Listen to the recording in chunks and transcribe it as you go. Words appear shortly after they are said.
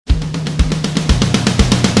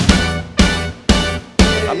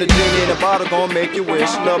I'm the genie in the bottle, gon' make you wish.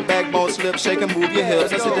 Love backbone slip, shake and move your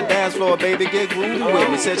hips. I said the dance floor, baby, get groovy with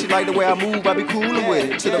me. Said she like the way I move, I be coolin' with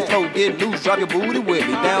it. To the floor, get loose, drop your booty with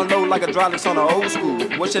me. Down low like hydraulics on the old school.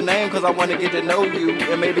 What's your name? Cause I wanna get to know you.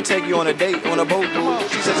 And maybe take you on a date, on a boat, boo.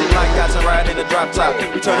 She said she like got to ride in the drop top.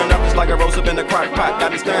 We turning up just like a roast up in the crock pot.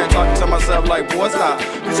 Got me staring, talking to myself like, boy, stop.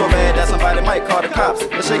 You so bad that somebody might call the cops.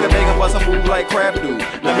 Let's shake a bag and bust a move like crab do.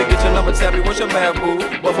 Let me get your number, tell me what's your mad boo.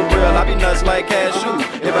 But for real, I be nuts like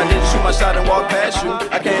cashew. If I didn't shoot my shot and walk past you,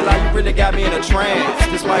 I can't lie, you really got me in a trance.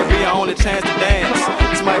 This might be our only chance to dance.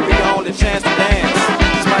 This might be our only chance to dance.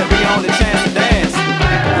 This might be our only chance to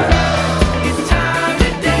dance.